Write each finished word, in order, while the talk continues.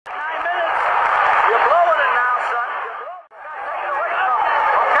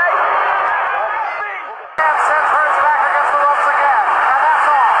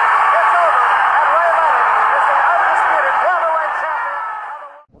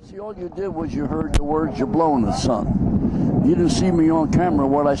See, all you did was you heard the words, "You're blowing it, son." You didn't see me on camera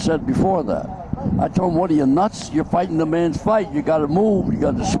what I said before that. I told him, "What are you, nuts? You're fighting the man's fight. You got to move. You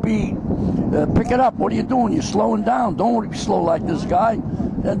got the speed. Pick it up. What are you doing? You're slowing down. Don't be slow like this guy."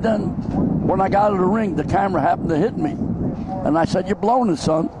 And then when I got out of the ring, the camera happened to hit me. And I said, "You're blowing it,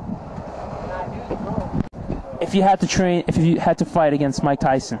 son." If you had to fight against Mike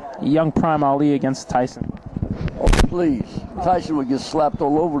Tyson, young prime Ali against Tyson. Oh, please. Tyson would get slapped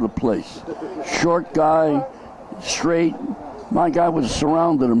all over the place. Short guy, straight. My guy would have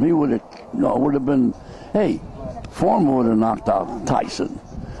surrounded him. He would have been, hey, Foreman would have knocked out Tyson.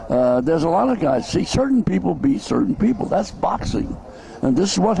 There's a lot of guys. See, certain people beat certain people. That's boxing. And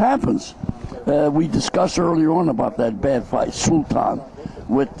this is what happens. We discussed earlier on about that bad fight, Sultan,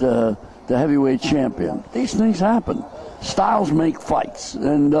 with the heavyweight champion. These things happen. Styles make fights.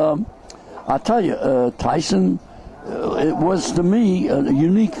 And I tell you, Tyson, it was to me a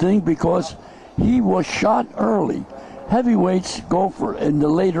unique thing because he was shot early. Heavyweights go for in the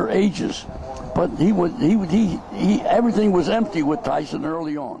later ages, but everything was empty with Tyson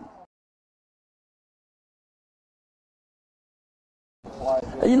early on.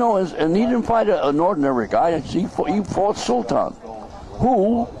 You know, and he didn't fight an ordinary guy. He fought Sultan,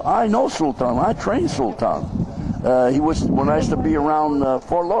 who I know Sultan. I trained Sultan. He was when I used to be around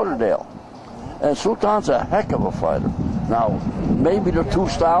Fort Lauderdale. And Sultan's a heck of a fighter. Now, maybe the two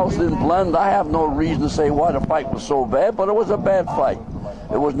styles didn't blend. I have no reason to say why the fight was so bad, but it was a bad fight.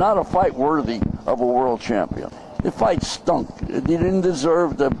 It was not a fight worthy of a world champion. The fight stunk. He didn't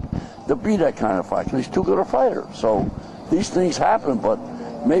deserve to be that kind of fight. He's too good a fighter. So these things happen, but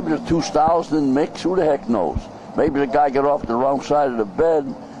maybe the two styles didn't mix. Who the heck knows? Maybe the guy got off the wrong side of the bed.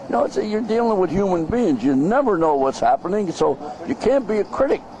 You know, you're dealing with human beings. You never know what's happening, so you can't be a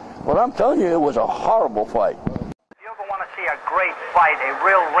critic. But I'm telling you, it was a horrible fight. If you ever want to see a great fight, a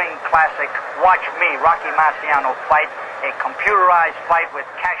real ring classic, watch me, Rocky Marciano, fight a computerized fight with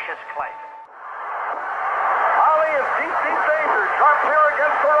Cassius Clay. Ali is deep danger. Sharp here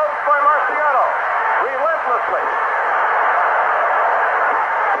against the ropes by Marciano. Relentlessly.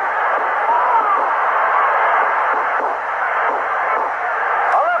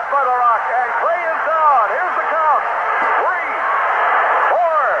 A left by the Rock, and Clay is down. Here's the count. 3,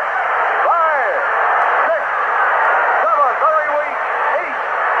 4, 5, 6, 7, very weak, 8,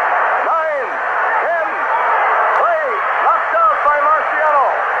 9, 10. Clay knocked out by Marciano.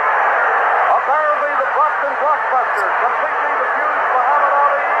 Apparently the Boston blockbuster completely defused Muhammad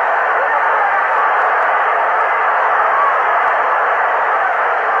Ali.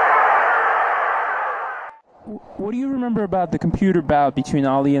 What do you remember about the computer bout between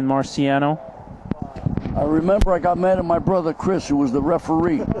Ali and Marciano? I remember I got mad at my brother Chris, who was the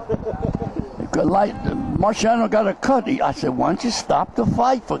referee. Marciano got a cut. I said, "Why don't you stop the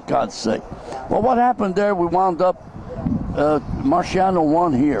fight, for God's sake?" Well, what happened there, we wound up, Marciano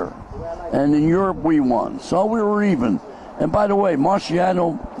won here. And in Europe, we won. So we were even. And by the way,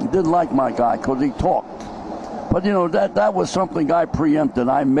 Marciano didn't like my guy because he talked. But, you know, that was something I preempted.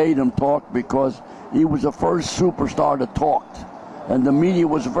 I made him talk because he was the first superstar that talked. And the media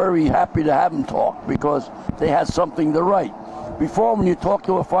was very happy to have him talk because they had something to write. Before, when you talk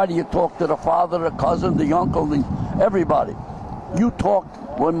to a fighter, you talk to the father, the cousin, the uncle, everybody. You talked,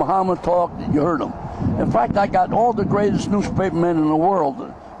 when Muhammad talked, you heard him. In fact, I got all the greatest newspapermen in the world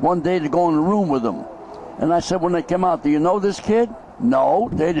one day to go in the room with him. And I said, when they came out, "Do you know this kid?" No,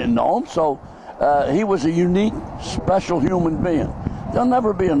 they didn't know him. So he was a unique, special human being. There'll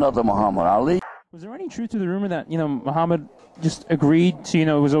never be another Muhammad Ali. Was there any truth to the rumor that, Muhammad just agreed to,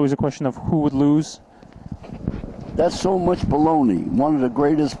 it was always a question of who would lose? That's so much baloney. One of the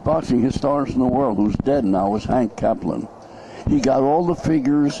greatest boxing historians in the world, who's dead now, is Hank Kaplan. He got all the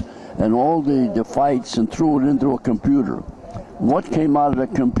figures and all the fights and threw it into a computer. What came out of the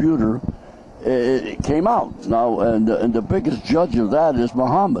computer, it came out. Now, and the biggest judge of that is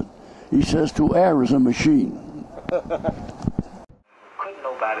Muhammad. He says to err is a machine. Couldn't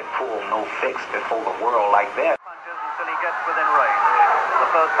nobody pull no fix before the world like that. Punches until he gets within range. The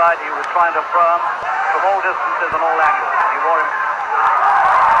first fight he was trying to from all distances and all angles. He wore him.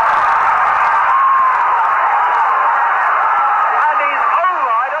 And he's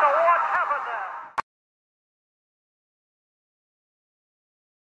over. I don't know what happened there.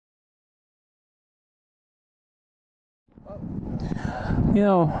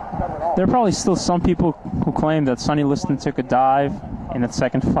 There are probably still some people who claim that Sonny Liston took a dive in that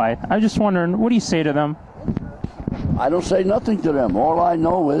second fight. I'm just wondering, what do you say to them? I don't say nothing to them. All I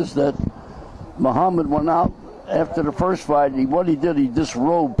know is that Muhammad went out after the first fight. What he did, he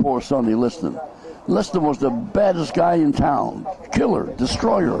disrobed poor Sonny Liston. Liston was the baddest guy in town. Killer,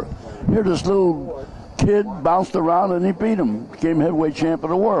 destroyer. Here this little kid bounced around and he beat him. Became heavyweight champ of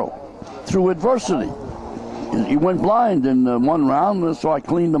the world through adversity. He went blind in one round, so I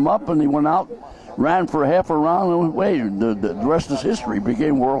cleaned him up, and he went out, ran for half a round, and waited. The rest is history.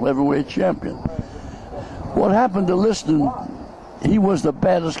 Became world heavyweight champion. What happened to Liston? He was the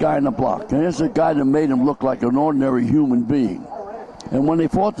baddest guy in the block, and it's a guy that made him look like an ordinary human being. And when they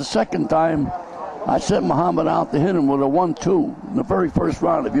fought the second time, I sent Muhammad out to hit him with a 1-2 in the very first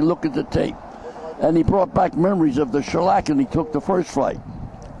round, if you look at the tape. And he brought back memories of the shellacking he took the first fight.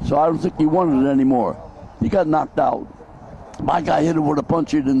 So I don't think he wanted it anymore. He got knocked out. My guy hit him with a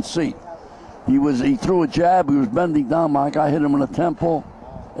punch he didn't see. He threw a jab, he was bending down, my guy hit him in the temple,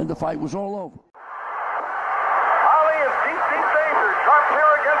 and the fight was all over. Ali is deep danger. Sharp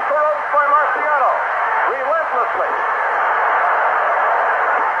here against the ropes by Marciano. Relentlessly.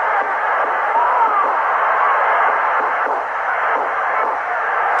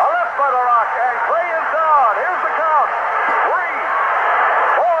 A left by the Rock, and Clay is down. Here's the count. 3,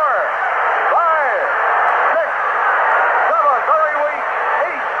 4, 5, 6, 7, very weak,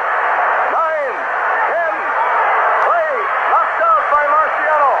 8, 9, 10. Clay knocked out by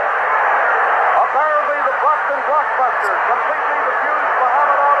Marciano. Apparently the Brockton blockbuster completely defused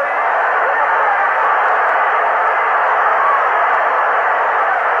Muhammad Ali.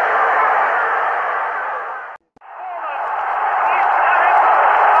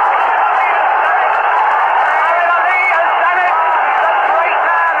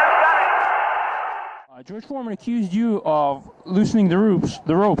 George Foreman accused you of loosening the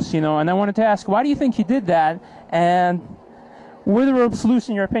ropes, and I wanted to ask, why do you think he did that, and were the ropes loose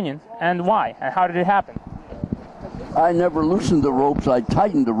in your opinion, and why, and how did it happen? I never loosened the ropes, I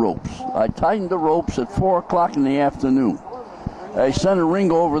tightened the ropes. I tightened the ropes at 4 o'clock in the afternoon. I sent a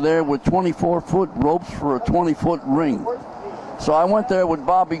ring over there with 24-foot ropes for a 20-foot ring. So I went there with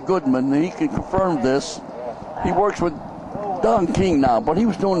Bobby Goodman, and he can confirm this. He works with Don King now, but he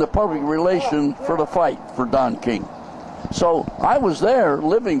was doing the public relation for the fight for Don King. So I was there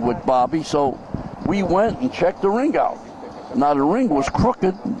living with Bobby, so we went and checked the ring out. Now the ring was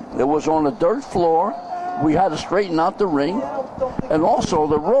crooked. It was on a dirt floor. We had to straighten out the ring. And also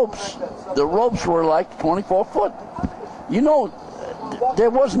the ropes were like 24 foot.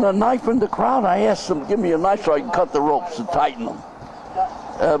 There wasn't a knife in the crowd. I asked them, give me a knife so I can cut the ropes and tighten them.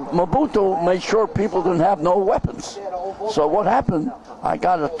 Mobutu made sure people didn't have no weapons. So what happened, I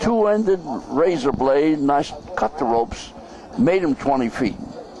got a 2-ended razor blade and I cut the ropes, made them 20 feet,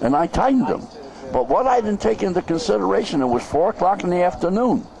 and I tightened them. But what I didn't take into consideration, it was 4 o'clock in the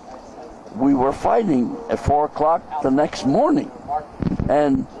afternoon. We were fighting at 4 o'clock the next morning,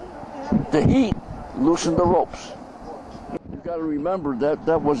 and the heat loosened the ropes. You got to remember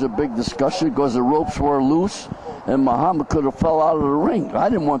that was a big discussion because the ropes were loose, and Muhammad could have fell out of the ring. I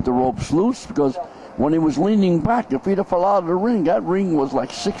didn't want the ropes loose because when he was leaning back, if he'd have fell out of the ring, that ring was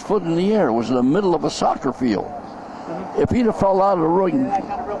like 6 foot in the air. It was in the middle of a soccer field. If he'd have fell out of the ring,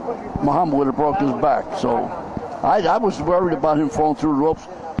 Muhammad would have broke his back. So I was worried about him falling through the ropes.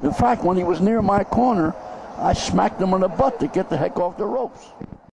 In fact, when he was near my corner, I smacked him in the butt to get the heck off the ropes.